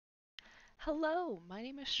Hello, my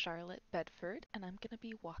name is Charlotte Bedford, and I'm going to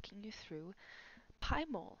be walking you through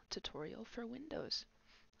Pymol tutorial for Windows.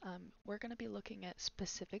 We're going to be looking at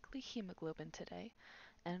specifically hemoglobin today,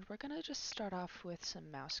 and we're going to just start off with some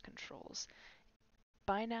mouse controls.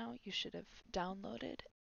 By now, you should have downloaded,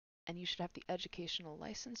 and you should have the educational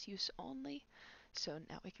license use only, so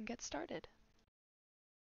now we can get started.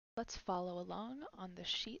 Let's follow along on the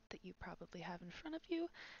sheet that you probably have in front of you.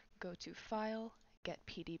 Go to File, get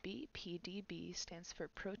PDB. PDB stands for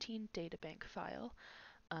Protein Data Bank File.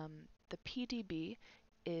 The PDB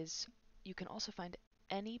is, you can also find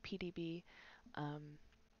any PDB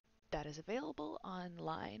that is available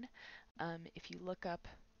online. If you look up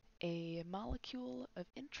a molecule of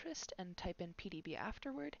interest and type in PDB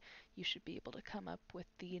afterward, you should be able to come up with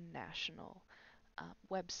the national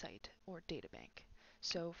website or databank.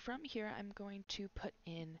 So from here, I'm going to put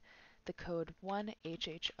in the code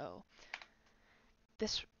 1HHO.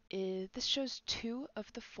 This shows 2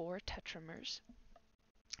 of the 4 tetramers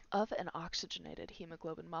of an oxygenated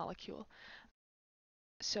hemoglobin molecule.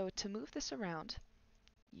 So to move this around,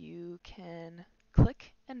 you can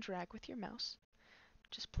click and drag with your mouse.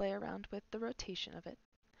 Just play around with the rotation of it.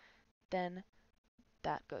 Then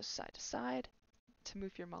that goes side to side. To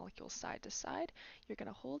move your molecule side to side, you're going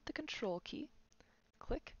to hold the control key,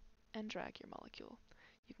 click, and drag your molecule.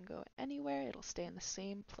 You can go anywhere, it'll stay in the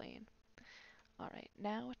same plane. Alright,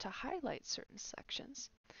 now to highlight certain sections,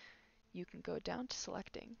 you can go down to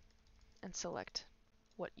selecting and select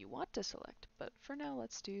what you want to select, but for now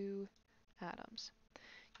let's do atoms.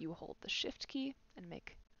 You hold the shift key and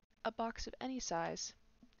make a box of any size.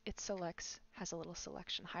 It selects, has a little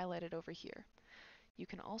selection highlighted over here. You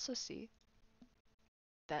can also see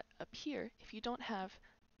that up here, if you don't have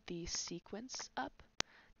the sequence up,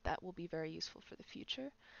 that will be very useful for the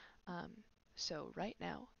future. So right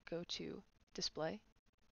now, go to Display,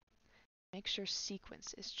 make sure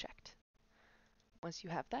Sequence is checked. Once you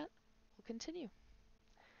have that, we'll continue.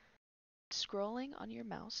 Scrolling on your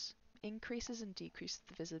mouse increases and decreases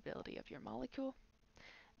the visibility of your molecule,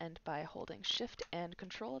 and by holding Shift and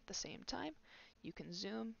Control at the same time, you can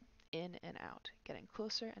zoom in and out, getting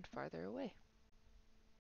closer and farther away.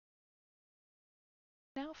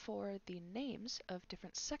 Now for the names of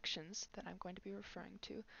different sections that I'm going to be referring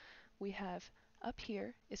to, we have up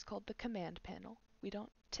here is called the command panel. We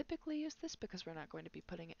don't typically use this because we're not going to be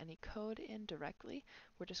putting any code in directly.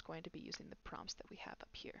 We're just going to be using the prompts that we have up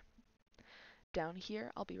here. Down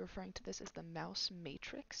here, I'll be referring to this as the mouse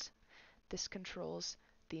matrix. This controls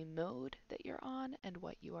the mode that you're on and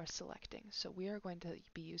what you are selecting. So we are going to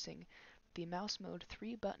be using the mouse mode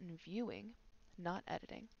 3-button viewing, not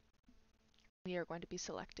editing. We are going to be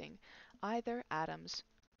selecting either atoms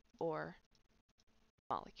or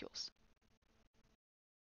molecules.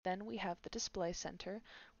 Then we have the display center,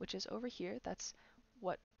 which is over here. That's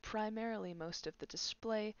what primarily most of the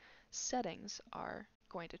display settings are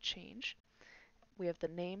going to change. We have the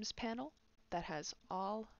names panel that has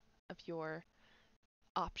all of your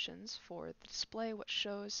options for the display, what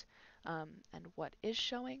shows, and what is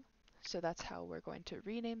showing. So that's how we're going to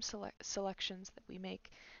rename selections that we make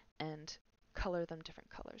and color them different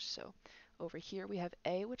colors. So over here we have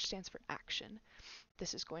A, which stands for action.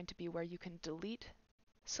 This is going to be where you can delete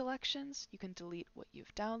selections, you can delete what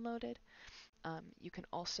you've downloaded. You can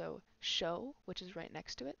also show, which is right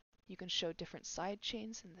next to it. You can show different side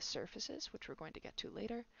chains and the surfaces, which we're going to get to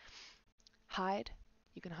later. Hide,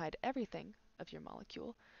 you can hide everything of your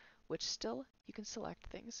molecule, which still you can select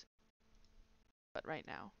things. But right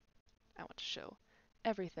now, I want to show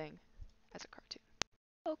everything as a cartoon.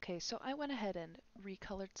 Okay, so I went ahead and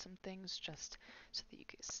recolored some things just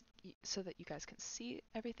so that you guys can see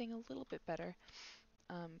everything a little bit better.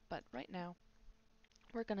 But right now,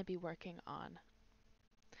 we're going to be working on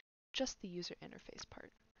just the user interface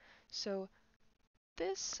part. So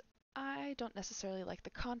this, I don't necessarily like the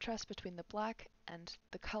contrast between the black and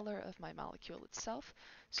the color of my molecule itself,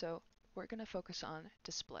 so we're going to focus on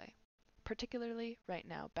display. Particularly right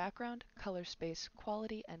now, background, color space,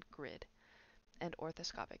 quality, and grid, and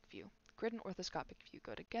orthoscopic view. Grid and orthoscopic view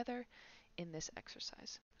go together in this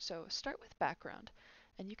exercise. So start with background,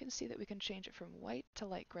 and you can see that we can change it from white to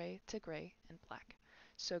light gray to gray and black.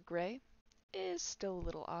 So gray is still a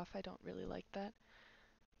little off. I don't really like that.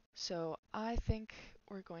 So I think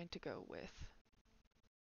we're going to go with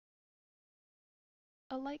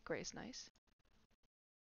a light gray is nice.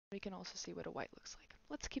 We can also see what a white looks like.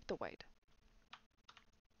 Let's keep the white.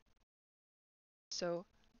 So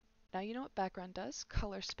now you know what background does.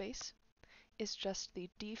 Color space is just the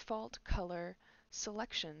default color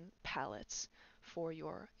selection palettes for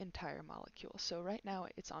your entire molecule. So right now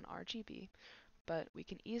it's on RGB, but we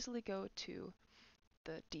can easily go to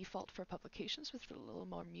the default for publications, which is a little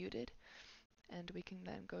more muted, and we can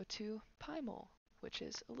then go to Pymol, which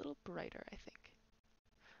is a little brighter, I think.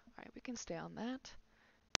 All right, we can stay on that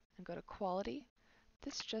and go to quality.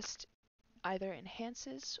 This just either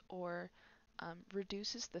enhances or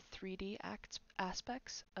reduces the 3D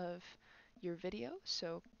aspects of your video.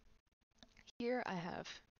 So here I have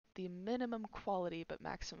the minimum quality but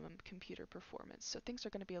maximum computer performance. So things are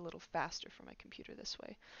going to be a little faster for my computer this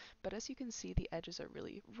way. But as you can see, the edges are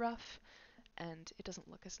really rough and it doesn't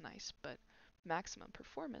look as nice. But maximum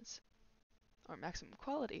performance, or maximum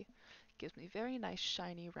quality, gives me very nice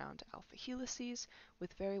shiny round alpha helices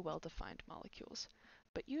with very well-defined molecules.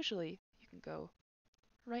 But usually you can go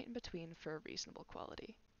right in between for a reasonable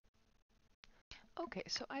quality. Okay,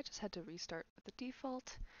 so I just had to restart with the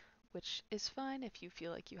default, which is fine. If you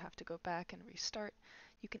feel like you have to go back and restart,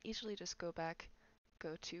 you can easily just go back,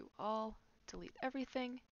 go to all, delete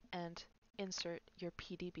everything, and insert your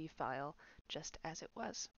PDB file just as it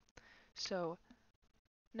was. So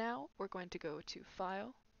now we're going to go to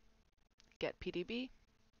File, Get PDB,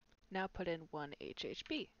 now put in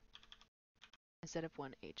 1HHB instead of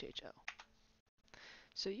 1HHO.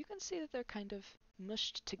 So you can see that they're kind of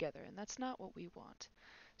mushed together, and that's not what we want.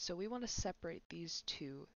 So we want to separate these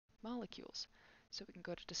two molecules. So we can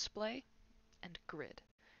go to Display and Grid.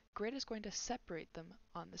 Grid is going to separate them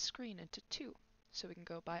on the screen into two. So we can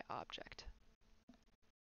go by Object.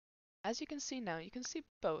 As you can see now, you can see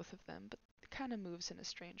both of them, but it kind of moves in a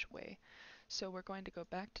strange way. So we're going to go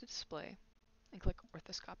back to Display and click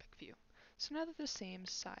Orthoscopic View. So now they're the same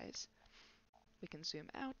size. We can zoom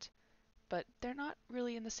out, but they're not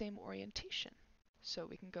really in the same orientation. So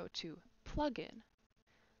we can go to Plugin,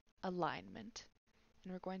 Alignment,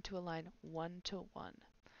 and we're going to align 1 to 1.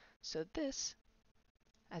 So this,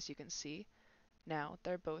 as you can see, now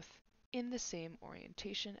they're both in the same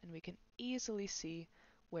orientation and we can easily see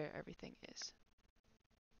where everything is.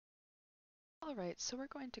 Alright, so we're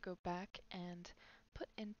going to go back and put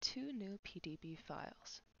in two new PDB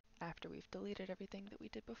files after we've deleted everything that we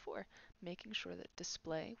did before, making sure that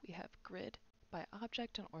Display, we have Grid by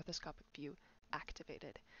Object and Orthoscopic View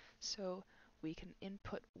activated. So we can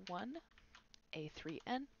input 1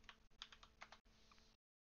 A3N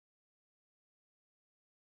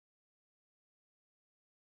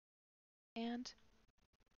and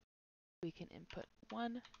we can input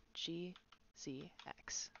 1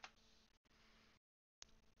 GZX.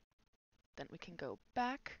 Then we can go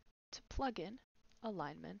back to Plugin,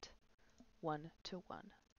 Alignment 1 to 1.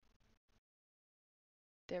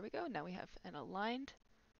 There we go. Now we have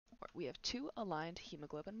two aligned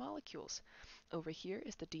hemoglobin molecules. Over here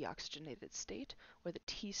is the deoxygenated state, or the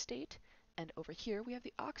T state, and over here we have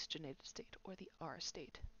the oxygenated state, or the R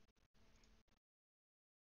state.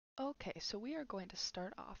 Okay, so we are going to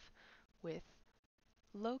start off with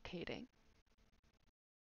locating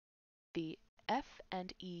the F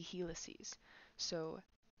and E helices. So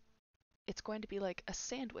it's going to be like a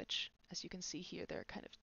sandwich. As you can see here, there are kind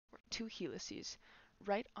of two helices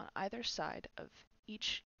right on either side of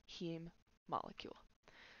each heme molecule.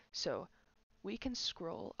 So we can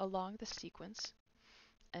scroll along the sequence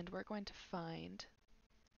and we're going to find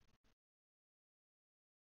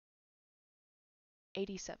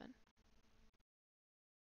 87.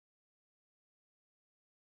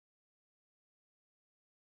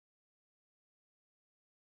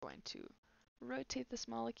 We're going to rotate this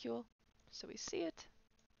molecule so we see it.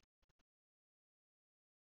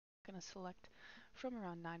 I'm going to select from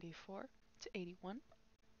around 94 to 81.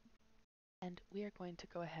 And we are going to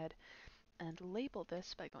go ahead and label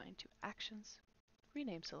this by going to Actions,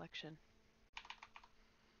 Rename Selection,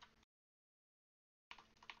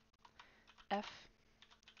 F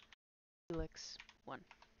helix 1.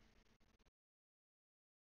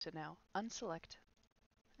 So now unselect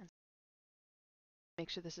and make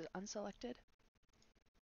sure this is unselected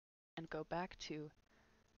and go back to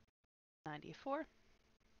 94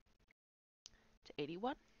 to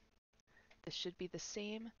 81. This should be the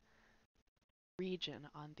same region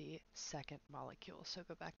on the second molecule. So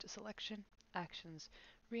go back to Selection, Actions,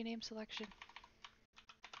 Rename Selection,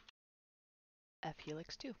 F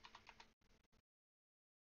helix 2.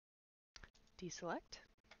 Deselect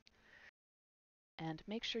and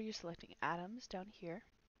make sure you're selecting atoms down here.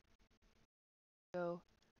 Go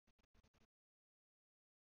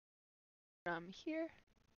from here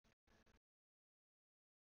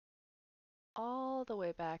all the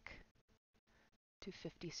way back to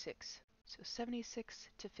 56. So 76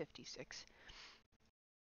 to 56.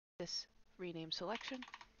 This rename selection,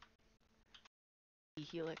 E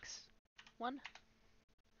helix 1,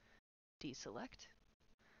 deselect,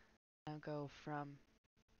 Now go from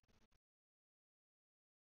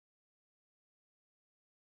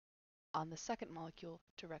on the second molecule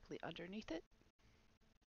directly underneath it.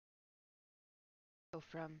 Go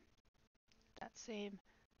from that same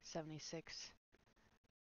 76,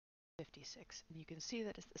 56. And you can see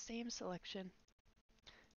that it's the same selection,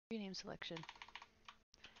 rename selection,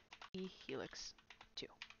 E helix 2.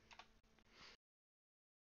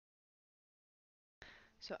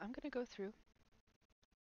 So I'm going to go through,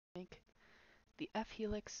 make the F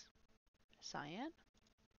helix cyan,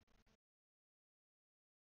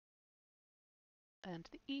 and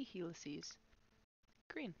the E helices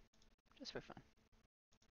green, just for fun.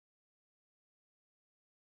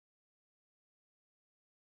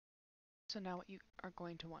 So now what you are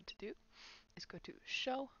going to want to do is go to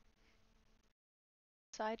Show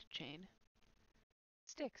Side Chain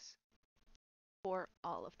Sticks for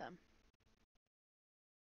all of them.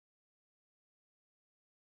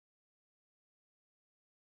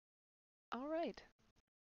 All right.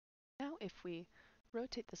 Now if we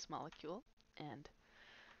rotate this molecule and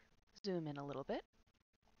zoom in a little bit,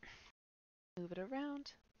 move it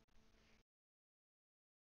around,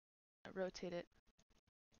 rotate it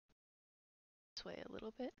this way a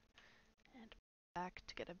little bit, and back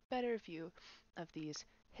to get a better view of these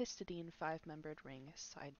histidine 5-membered ring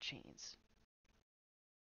side chains.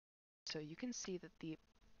 So you can see that the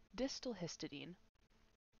distal histidine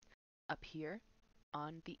up here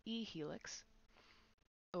on the E helix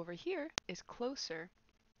over here is closer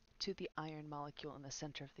to the iron molecule in the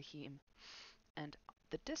center of the heme, and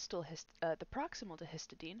the the proximal to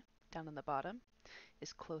histidine down on the bottom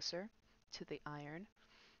is closer to the iron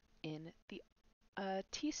in the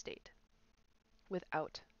T state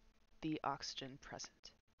without the oxygen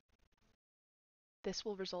present. This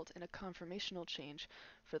will result in a conformational change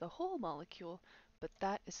for the whole molecule, but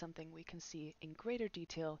that is something we can see in greater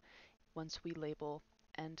detail once we label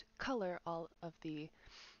and color all of the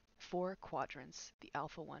 4 quadrants, the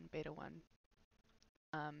alpha 1, beta 1,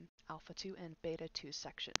 alpha 2, and beta 2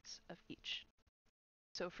 sections of each.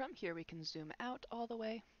 So from here we can zoom out all the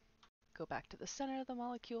way, go back to the center of the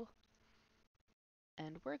molecule,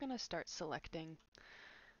 and we're going to start selecting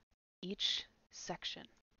each section.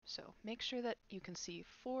 So make sure that you can see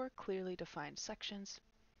 4 clearly defined sections,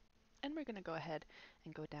 and we're going to go ahead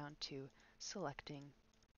and go down to selecting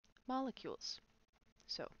molecules.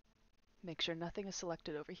 So make sure nothing is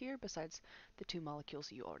selected over here besides the 2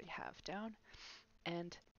 molecules you already have down,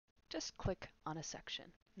 and just click on a section.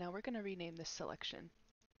 Now we're going to rename this selection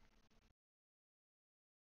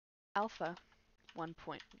alpha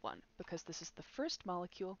 1.1 because this is the first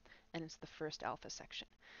molecule and it's the first alpha section.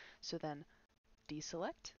 So then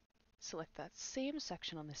deselect, select that same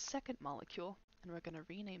section on the second molecule, and we're going to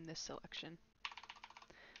rename this selection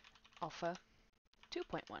alpha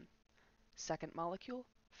 2.1, second molecule,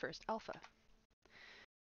 first alpha.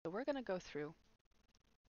 So we're going to go through,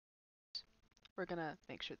 we're going to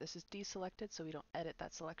make sure this is deselected so we don't edit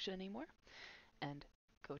that selection anymore, and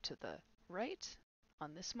go to the right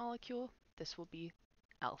on this molecule. This will be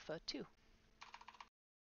alpha 2.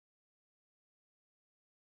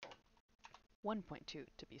 1.2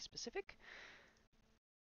 to be specific.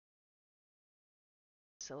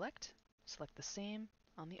 Select the same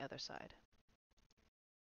on the other side.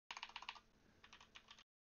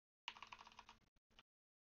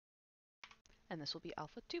 And this will be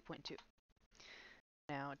alpha 2.2.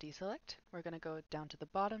 Now deselect, we're going to go down to the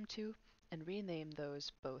bottom 2 and rename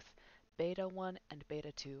those both beta 1 and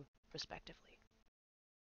beta 2 respectively.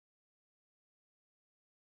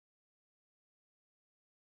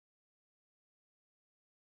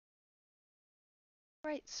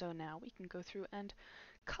 Right, so now we can go through and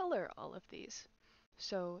color all of these.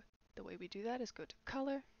 So the way we do that is go to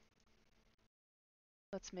color.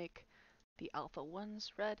 Let's make the alpha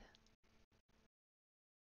 1s red,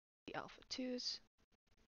 the alpha 2s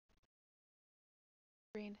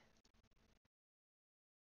green,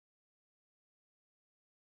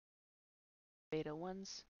 beta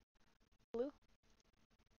 1s blue,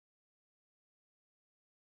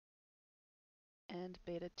 and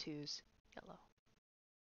beta 2s yellow.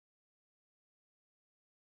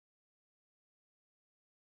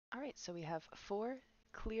 All right, so we have 4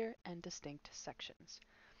 clear and distinct sections.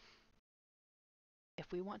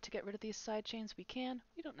 If we want to get rid of these side chains, we can.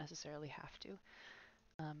 We don't necessarily have to.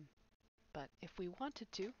 But if we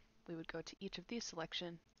wanted to, we would go to each of these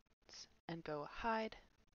selections and go hide,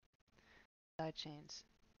 side chains,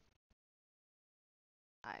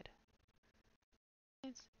 hide,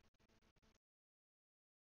 chains.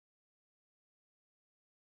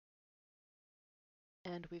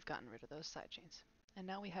 And we've gotten rid of those side chains. And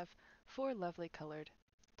now we have 4 lovely colored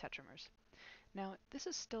tetramers. Now, this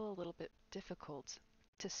is still a little bit difficult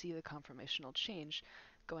to see the conformational change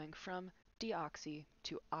going from deoxy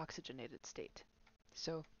to oxygenated state.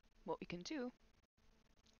 So what we can do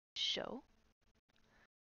is show,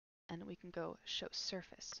 and we can go show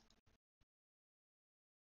surface.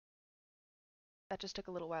 That just took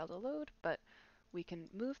a little while to load, but we can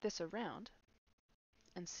move this around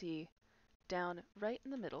and see down right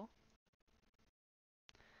in the middle,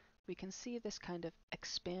 we can see this kind of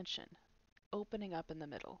expansion opening up in the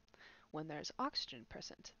middle when there's oxygen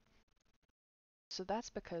present. So that's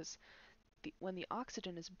because when the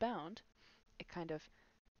oxygen is bound, it kind of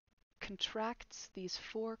contracts these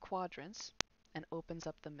four quadrants and opens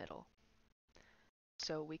up the middle.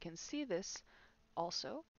 So we can see this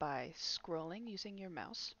also by scrolling using your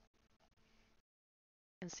mouse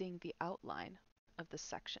and seeing the outline of the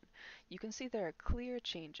section. You can see there are clear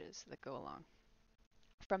changes that go along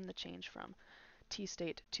from the change from T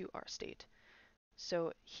state to R state.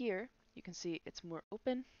 So here you can see it's more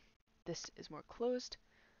open, this is more closed,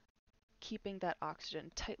 keeping that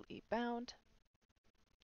oxygen tightly bound,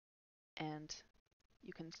 and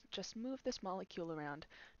you can just move this molecule around,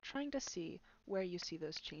 trying to see where you see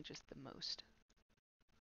those changes the most.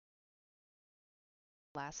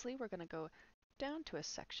 Lastly, we're going to go down to a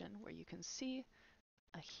section where you can see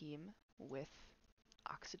a heme with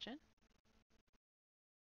oxygen.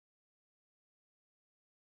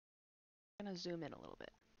 I'm going to zoom in a little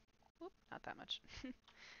bit. Whoop, not that much.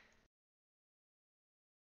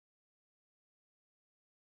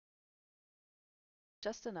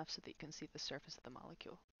 Just enough so that you can see the surface of the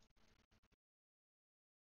molecule.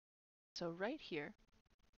 So right here,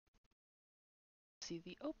 see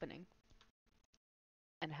the opening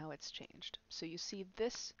and how it's changed. So you see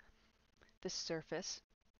this surface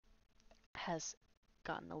has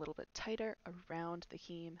gotten a little bit tighter around the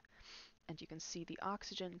heme, and you can see the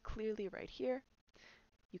oxygen clearly right here.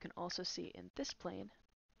 You can also see in this plane,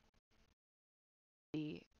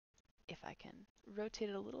 if I can rotate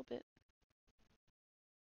it a little bit,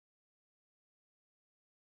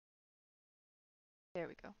 there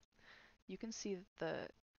we go. You can see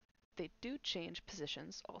that they do change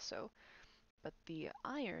positions also, but the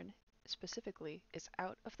iron specifically is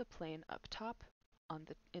out of the plane up top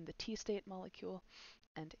in the T state molecule,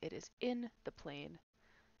 and it is in the plane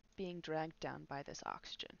being dragged down by this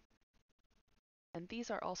oxygen. And these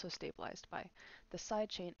are also stabilized by the side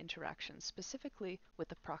chain interactions, specifically with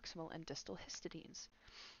the proximal and distal histidines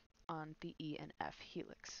on the E and F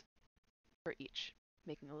helix for each,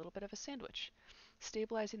 making a little bit of a sandwich,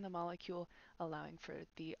 stabilizing the molecule, allowing for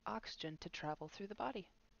the oxygen to travel through the body.